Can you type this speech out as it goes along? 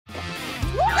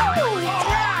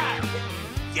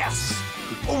Yes!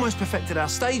 We've almost perfected our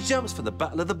stage jumps for the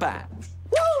Battle of the Bands.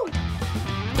 Woo!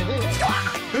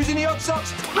 Who's in the odd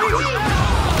socks?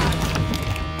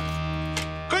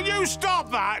 Can you stop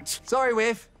that? Sorry,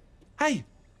 Whiff. Hey,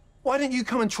 why don't you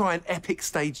come and try an epic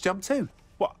stage jump too?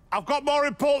 Well, I've got more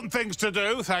important things to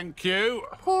do, thank you.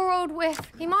 Poor old Whiff.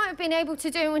 He might have been able to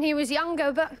do when he was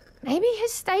younger, but maybe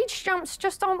his stage jumps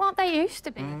just aren't what they used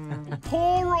to be.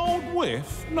 Poor old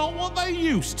Whiff, not what they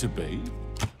used to be.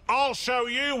 I'll show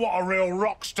you what a real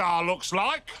rock star looks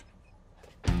like.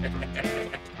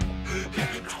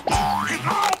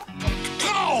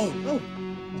 Oh,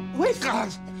 Whiff, are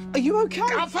you okay?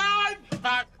 I'm fine.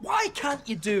 Why can't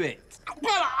you do it?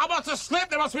 Well, I must have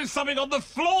slipped. There must have been something on the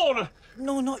floor.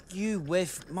 No, not you,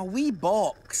 Whiff. My wee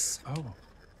box. Oh.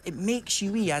 It makes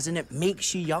you wee, as in it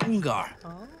makes you younger.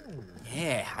 Oh.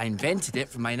 Yeah, I invented it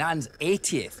for my nan's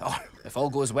 80th, or, if all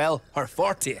goes well, her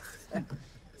 40th.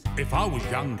 If I was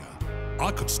younger,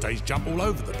 I could stage jump all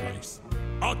over the place.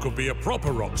 I could be a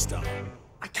proper rock star.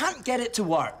 I can't get it to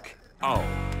work. Oh.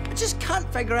 I just can't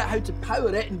figure out how to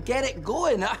power it and get it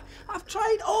going. I've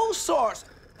tried all sorts.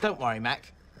 Don't worry,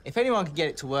 Mac. If anyone can get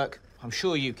it to work, I'm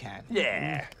sure you can.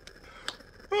 Yeah.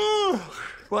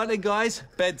 Right then, guys,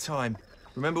 bedtime.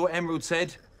 Remember what Emerald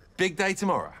said? Big day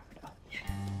tomorrow.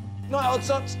 Night, odd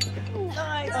socks.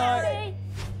 Night.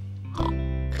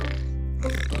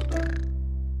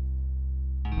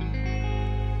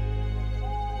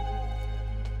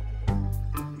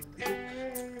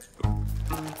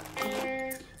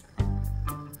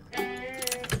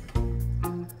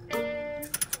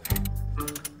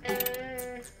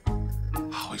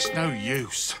 Oh, it's no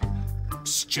use.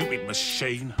 Stupid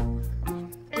machine.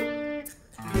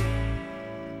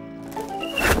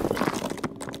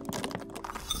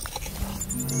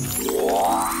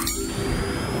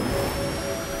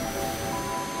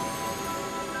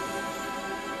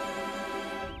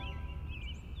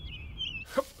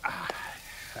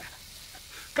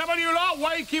 Come on, you lot,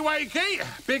 wakey, wakey.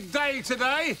 Big day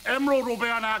today. Emerald will be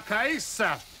on our case.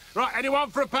 Right, anyone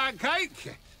for a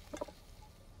pancake?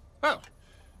 Oh,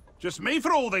 just me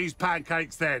for all these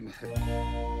pancakes, then.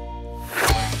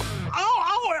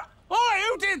 Oh,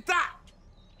 who did that?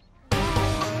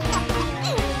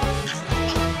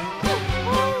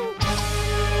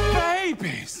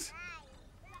 Babies.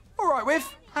 All right,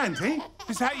 Whiff. Andy,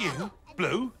 is that you?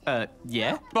 Blue?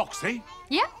 Yeah? Boxy?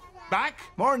 Yeah? Back?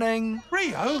 Morning.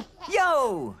 Rio?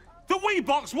 Yo! The Wii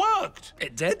box worked!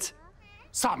 It did?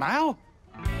 Somehow.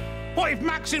 What if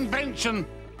Mac's invention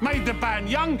made the band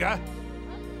younger?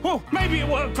 Well, maybe it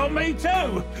worked on me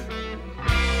too.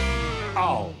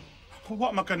 Oh,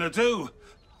 what am I gonna do?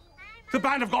 The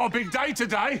band have got a big day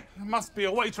today. There must be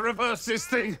a way to reverse this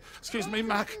thing. Excuse me,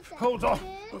 Mac. Hold on.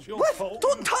 It was your Whiff, fault.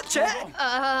 don't touch it!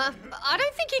 I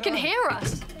don't think he can hear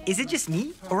us. Is it just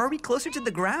me, or are we closer to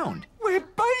the ground? We're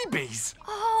babies.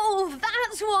 Oh,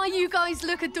 that's why you guys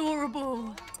look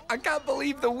adorable. I can't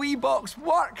believe the wee box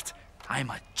worked. I'm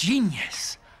a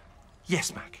genius.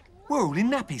 Yes, Mac. We're all in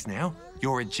nappies now.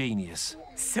 You're a genius.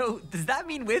 So, does that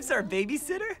mean Whiff's our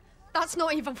babysitter? That's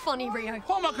not even funny, Rio.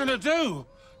 What am I gonna do?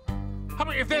 I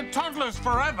mean, if they're toddlers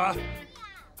forever,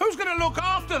 who's gonna look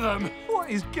after them? What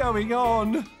is going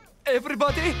on?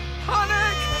 Everybody,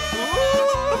 panic!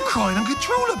 I'm crying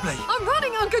uncontrollably. I'm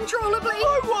running uncontrollably.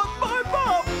 I want my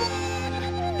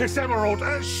mum. It's Emerald.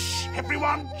 Shh,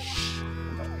 everyone. Shh.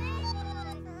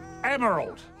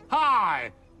 Emerald.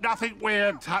 Hi. Nothing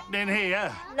weird happening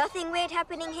here. Nothing weird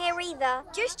happening here either.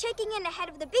 Just checking in ahead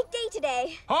of the big day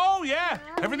today. Oh, yeah.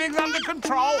 Everything's under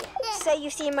control. So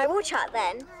you've seen my wall chart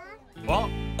then? What?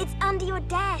 It's under your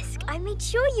desk. I made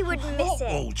sure you wouldn't miss What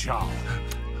it. wall chart?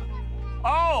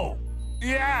 Oh,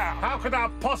 yeah. How could I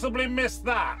possibly miss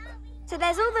that? So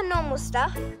there's all the normal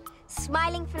stuff.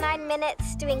 Smiling for 9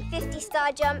 minutes, doing 50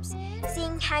 star jumps,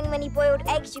 seeing how many boiled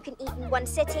eggs you can eat in one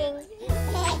sitting.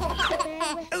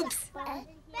 Oops.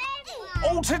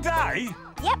 All today?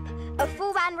 Yep, a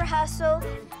full band rehearsal.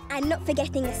 And not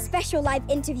forgetting a special live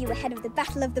interview ahead of the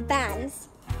Battle of the Bands.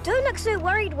 Don't look so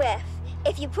worried, Whiff.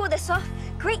 If you pull this off,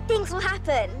 great things will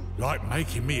happen. Like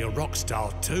making me a rock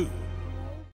star too.